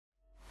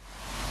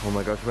Oh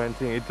my gosh,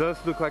 renting. It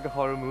does look like a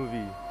horror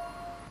movie.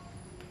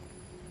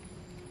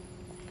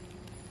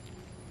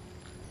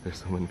 There's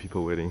so many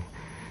people waiting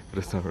for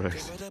the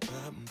sunrise.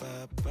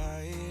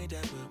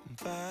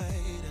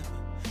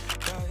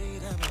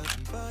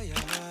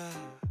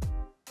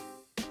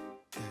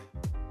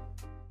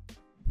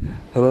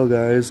 Hello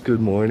guys, good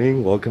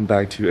morning. Welcome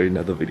back to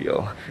another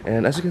video.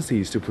 And as you can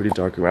see, it's still pretty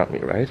dark around me,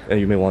 right? And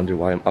you may wonder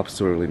why I'm up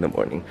so early in the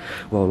morning.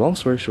 Well, long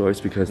story short,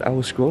 it's because I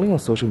was scrolling on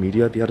social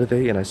media the other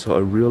day and I saw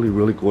a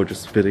really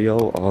gorgeous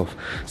video of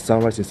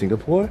sunrise in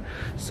Singapore.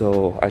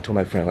 So I told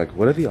my friend, like,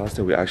 what are the odds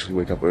that we actually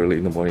wake up early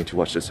in the morning to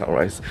watch the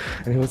sunrise?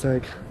 And he was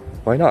like,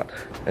 why not?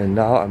 And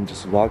now I'm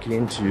just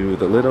walking to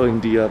the Little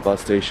India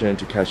bus station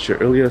to catch the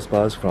earliest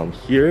bus from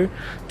here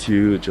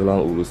to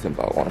Jalan Ulu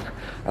Sembawang.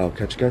 I'll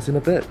catch you guys in a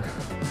bit.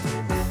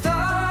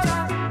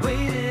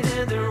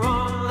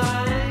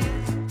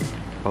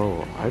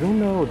 Oh, I don't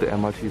know the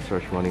MRT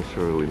starts running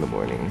so early in the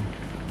morning.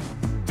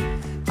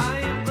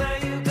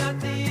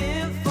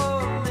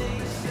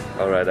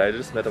 Alright, I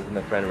just met up with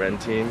my friend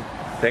Rentin.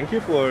 Thank you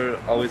for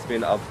always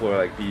being up for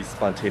like these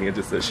spontaneous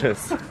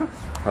decisions.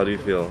 How do you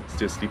feel?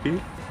 Still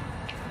sleepy?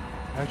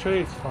 Actually,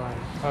 it's fine.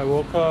 I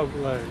woke up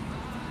like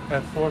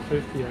at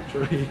 4:50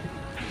 actually.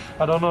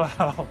 I don't know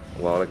how.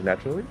 Wow, like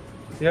naturally?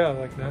 Yeah,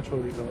 like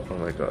naturally though. Oh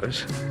my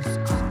gosh.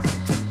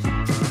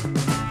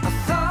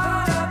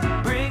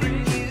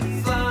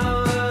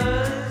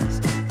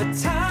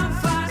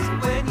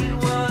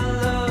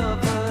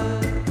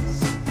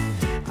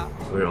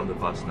 We're on the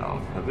bus now.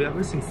 Have you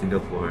ever seen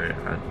Singapore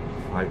at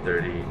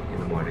 5:30 in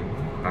the morning?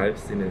 I've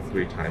seen it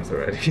 3 times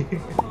already.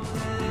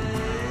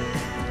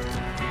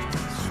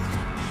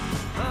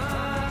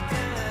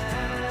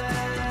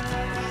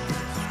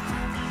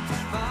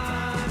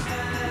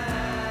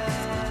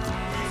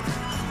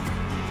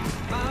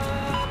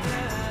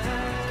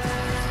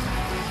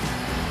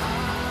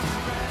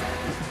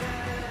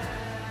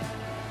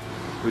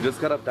 We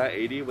just got up that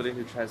 80, waiting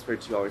to transfer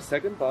to our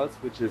second bus,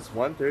 which is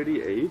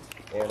 1:38.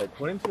 And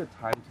according to the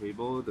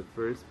timetable, the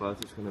first bus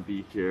is going to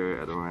be here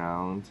at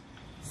around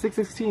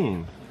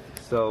 6:16.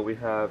 So we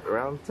have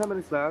around 10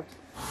 minutes left.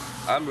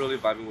 I'm really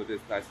vibing with this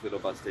nice little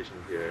bus station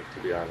here,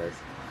 to be honest.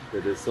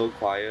 It is so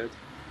quiet.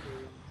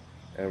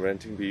 And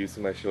Renting be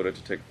using my shoulder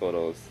to take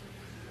photos.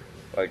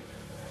 Like,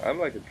 I'm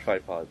like a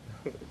tripod.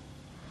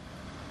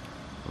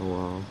 Oh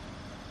wow.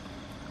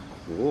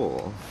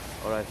 Cool.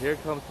 Alright, here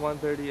comes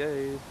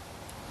 1:38.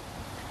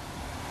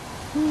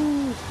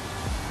 Woo.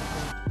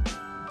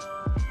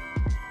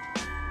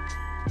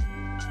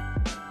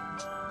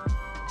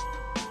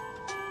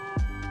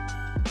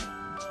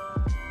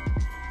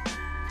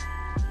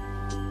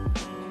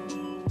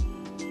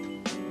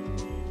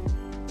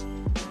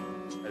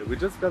 We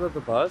just got off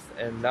the bus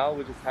and now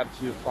we just have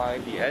to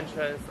find the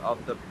entrance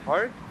of the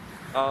park.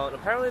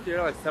 Apparently there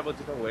are like several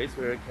different ways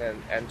where you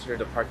can enter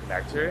the park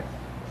connector,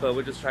 but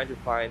we're just trying to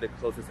find the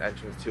closest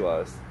entrance to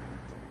us.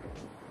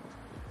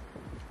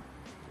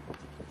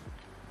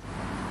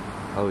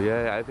 Oh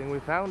yeah, I think we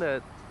found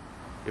it.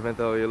 Even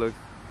though it looks,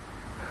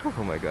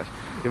 oh my gosh,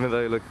 even though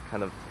it looks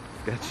kind of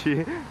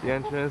sketchy, the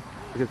entrance,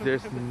 because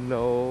there's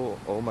no,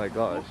 oh my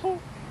gosh.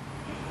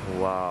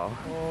 Wow.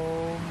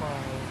 Oh my.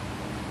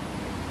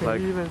 Can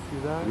Like, you even see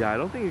that? Yeah, I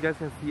don't think you guys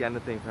can see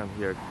anything from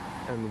here.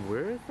 And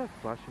where is that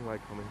flashing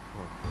light coming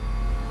from?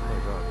 Oh my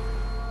god.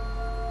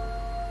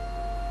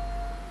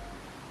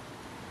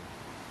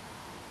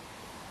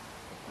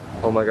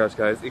 Oh my gosh,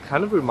 guys, it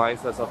kind of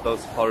reminds us of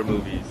those horror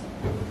movies.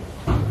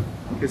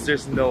 Because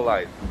there's no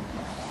light.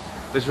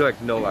 There's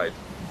like no light.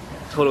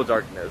 Total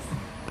darkness.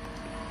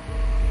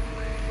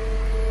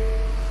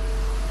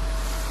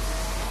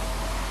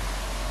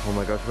 Oh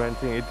my gosh,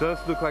 Renting, it does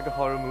look like a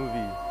horror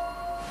movie.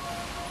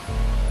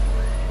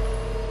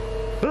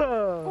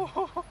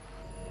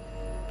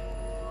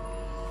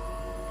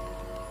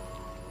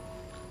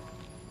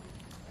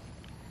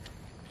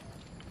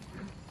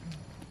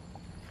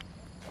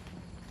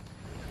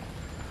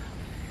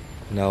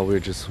 Now we're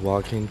just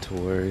walking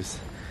towards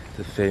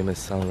the famous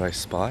sunrise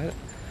spot.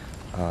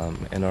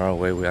 And on our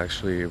way we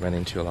actually ran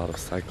into a lot of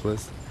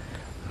cyclists.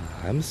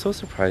 I'm so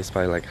surprised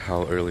by like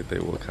how early they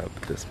woke up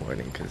this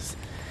morning, because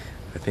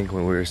I think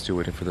when we were still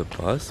waiting for the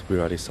bus we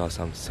already saw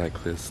some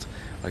cyclists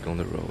like on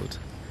the road.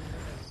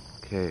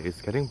 Okay,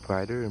 it's getting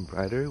brighter and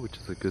brighter, which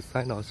is a good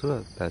sign, also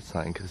a bad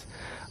sign because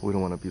we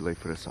don't want to be late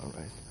for the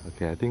sunrise.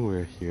 Okay, I think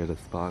we're here at the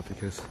spot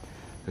because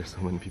there's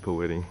so many people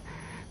waiting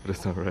for the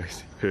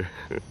sunrise here.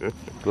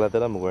 Glad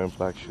that I'm wearing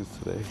black shoes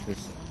today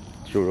because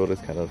the road is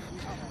kind of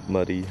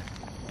muddy.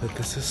 But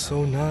this is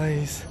so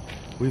nice.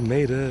 We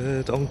made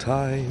it on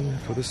time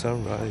for the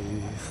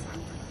sunrise.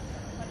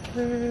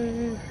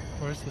 Yay.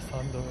 Where's the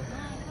sun though?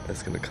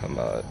 It's gonna come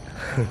out.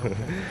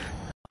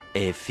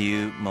 A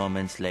few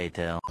moments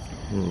later.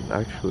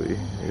 Actually,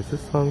 is the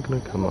sun gonna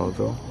come out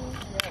though?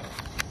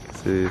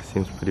 It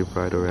seems pretty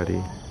bright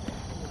already,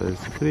 but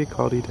it's a pretty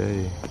cloudy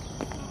day.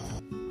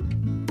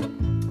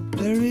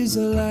 There is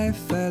a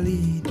life I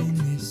lead in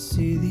this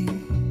city,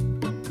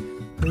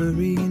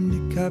 hurrying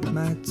to cut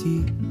my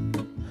teeth.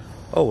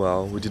 Oh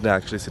well, we didn't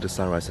actually see the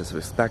sunrise as we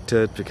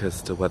expected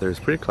because the weather is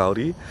pretty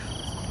cloudy.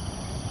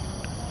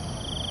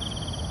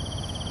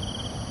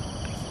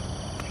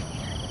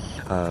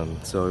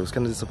 So it was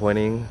kind of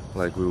disappointing.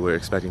 Like, we were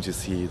expecting to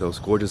see those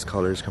gorgeous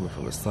colors coming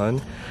from the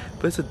sun,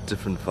 but it's a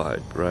different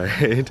vibe,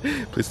 right?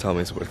 Please tell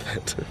me it's worth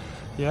it.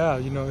 Yeah,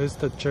 you know, it's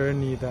the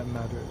journey that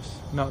matters,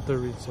 not the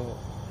result.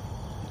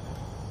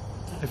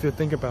 If you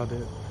think about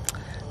it.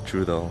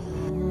 True though.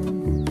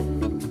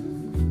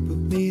 Put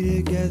me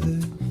together,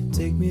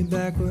 take me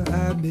back where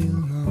I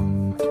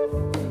belong.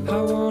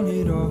 I want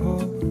it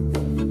all.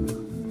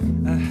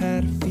 I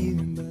had a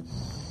feeling, but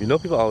You know,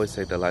 people always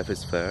say that life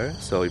is fair,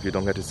 so if you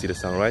don't get to see the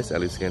sunrise,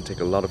 at least you can take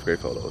a lot of great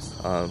photos.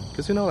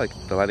 Because you know, like,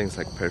 the lighting is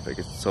like perfect,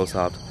 it's so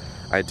soft,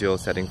 ideal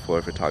setting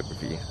for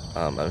photography.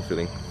 I'm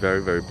feeling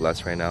very, very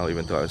blessed right now,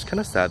 even though I was kind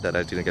of sad that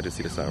I didn't get to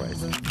see the sunrise.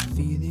 the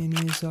feeling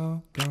is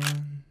all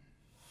gone.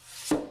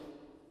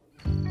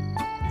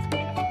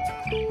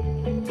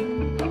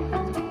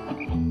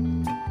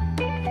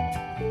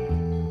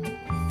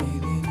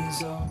 Feeling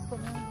is all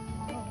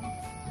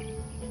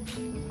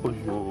Oh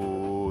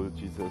yo,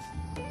 Jesus.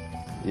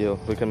 Yo,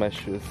 look at my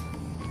shoes.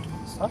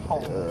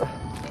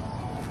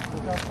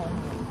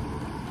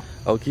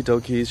 Okie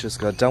dokies, just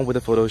got done with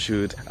the photo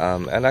shoot.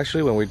 And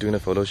actually, when we were doing the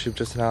photo shoot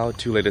just now,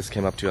 two ladies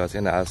came up to us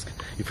and asked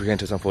if we can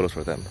take some photos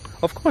for them.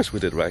 Of course we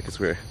did, right? Because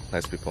we're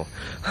nice people.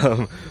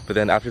 But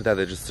then after that,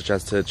 they just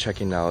suggested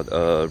checking out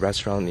a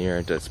restaurant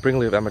near the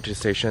Springleaf MRT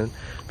station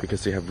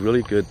because they have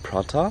really good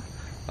prata.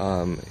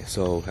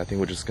 So I think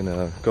we're just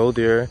gonna go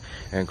there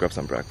and grab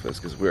some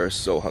breakfast because we are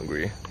so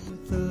hungry.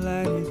 with the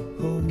light it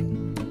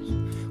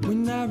holds.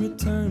 When I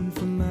return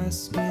from my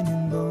skin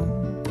and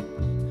bone,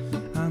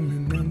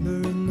 I'm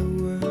remembering the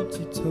words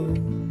you told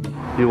me.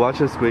 You watched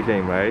the Squid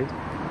Game, right?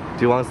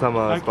 Do you want some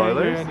I can't hear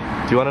spoilers?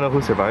 any- Do you want to know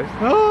who survives?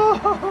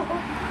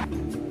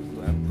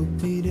 Put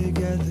me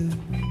together,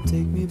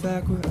 take me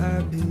back where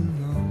I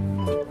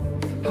belong.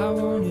 I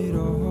want it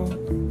all.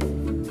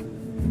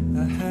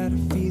 I had a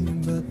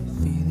feeling, but the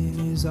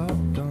feeling is all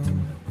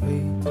gone.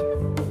 Wait,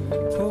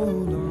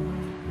 hold on.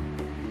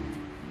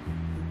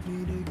 Put me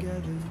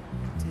together,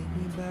 take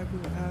me back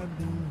where I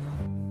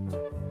belong.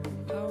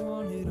 I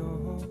want it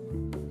all.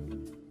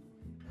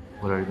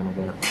 What are you gonna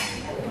get?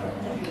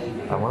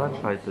 I want to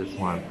try this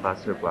one,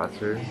 Plaster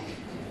Blaster.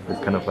 It's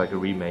kind of like a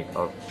remake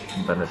of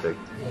Benedict.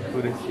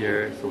 Food is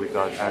here, so we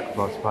got egg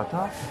roast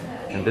prata.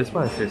 And this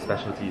one is their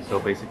specialty, so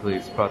basically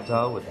it's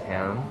prata with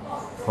ham,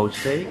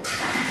 poached egg,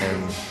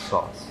 and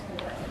sauce.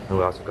 And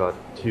we also got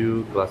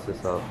 2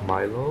 glasses of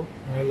Milo.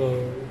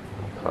 Hello.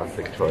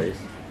 Classic choice.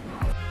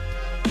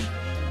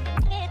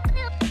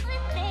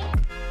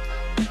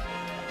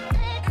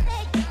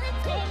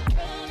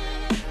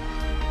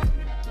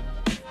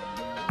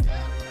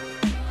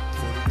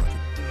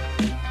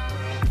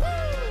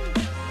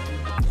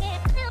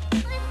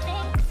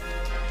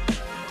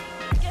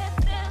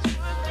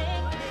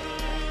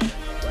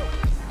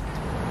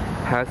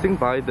 Passing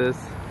by this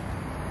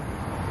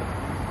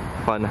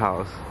fun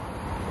house.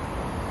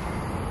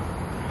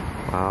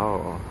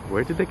 Wow,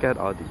 where did they get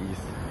all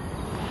these?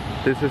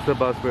 This is the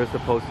bus we're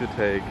supposed to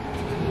take.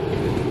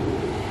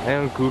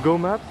 And on Google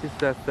Maps, it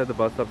says that the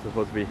bus stop's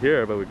supposed to be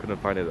here, but we couldn't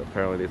find it.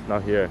 Apparently it's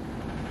not here.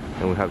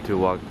 And we have to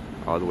walk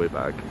all the way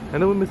back.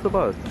 And then we missed the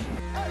bus.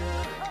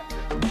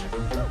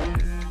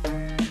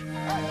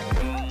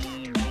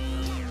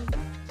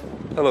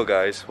 Hello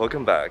guys,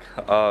 welcome back.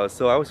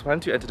 So I was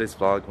planning to end today's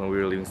vlog when we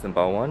were leaving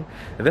Sembawang,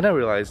 and then I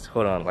realized,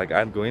 hold on, like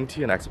I'm going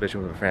to an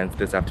exhibition with my friends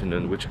this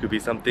afternoon, which could be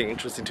something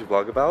interesting to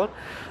vlog about,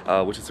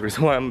 which is the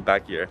reason why I'm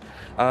back here.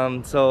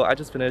 So I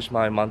just finished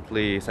my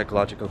monthly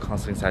psychological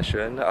counseling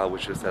session,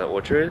 which was at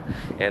Orchard,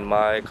 and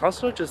my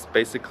counselor just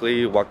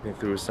basically walked me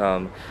through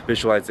some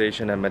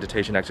visualization and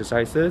meditation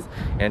exercises,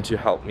 and to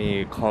help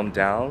me calm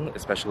down,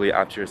 especially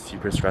after a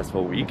super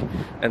stressful week.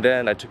 And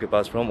then I took a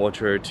bus from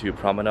Orchard to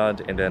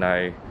Promenade, and then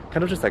I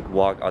kind of just like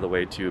walk all the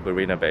way to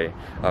Marina Bay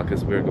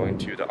because we're going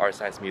to the Art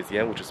Science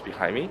Museum, which is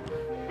behind me.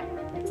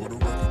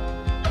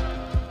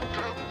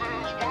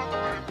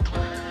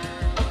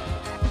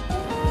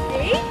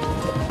 Hey?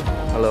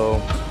 Hello.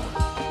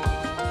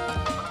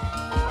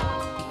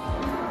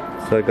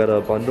 So I got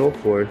a bundle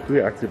for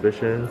 3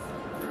 exhibitions.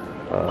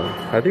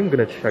 I think I'm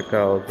gonna check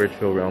out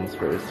Virtual Realms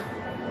first.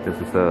 This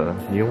is a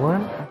new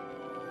one.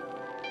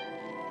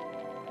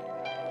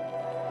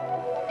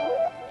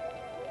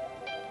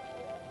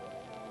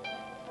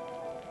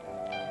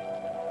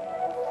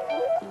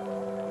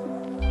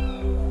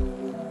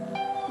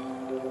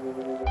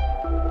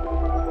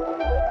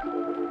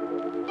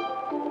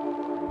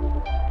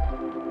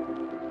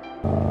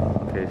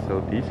 Okay,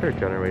 so these are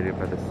generated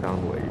by the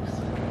sound waves.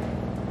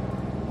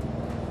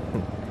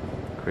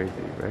 Crazy,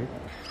 right?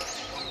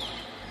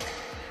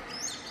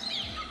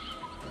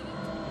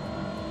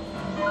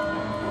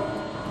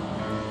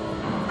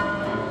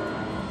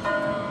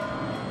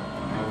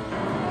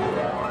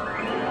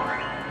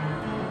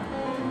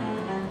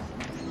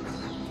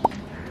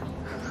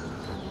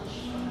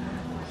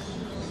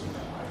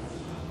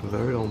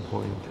 Very on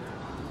point.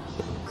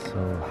 So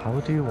how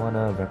do you want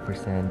to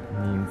represent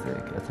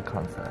music as a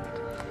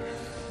concept?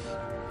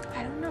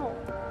 I don't know.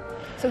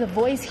 So the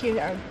voice here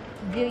are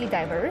really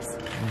diverse.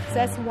 So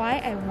that's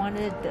why I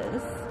wanted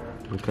this.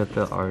 Look at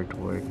the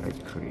artwork I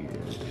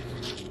created.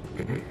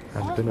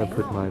 I'm gonna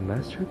put my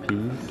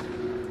masterpiece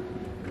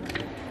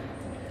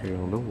here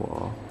on the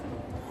wall.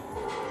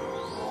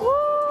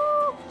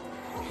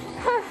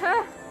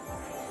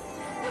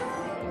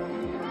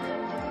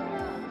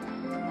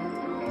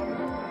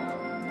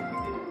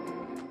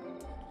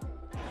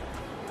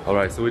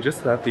 Alright, so we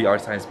just left the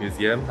Art Science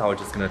Museum. Now we're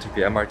just gonna take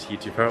the MRT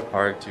to Farrer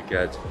Park to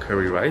get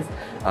curry rice.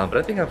 But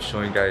I think I've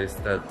shown you guys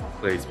that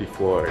place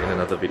before in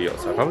another video,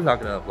 so I'm probably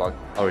not gonna vlog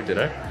our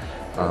dinner.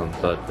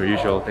 But per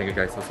usual, thank you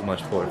guys so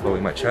much for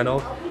following my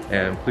channel.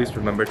 And please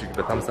remember to give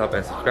a thumbs up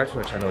and subscribe to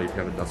my channel if you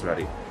haven't done so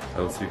already. I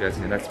will see you guys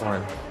in the next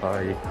one.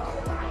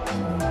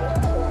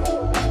 Bye.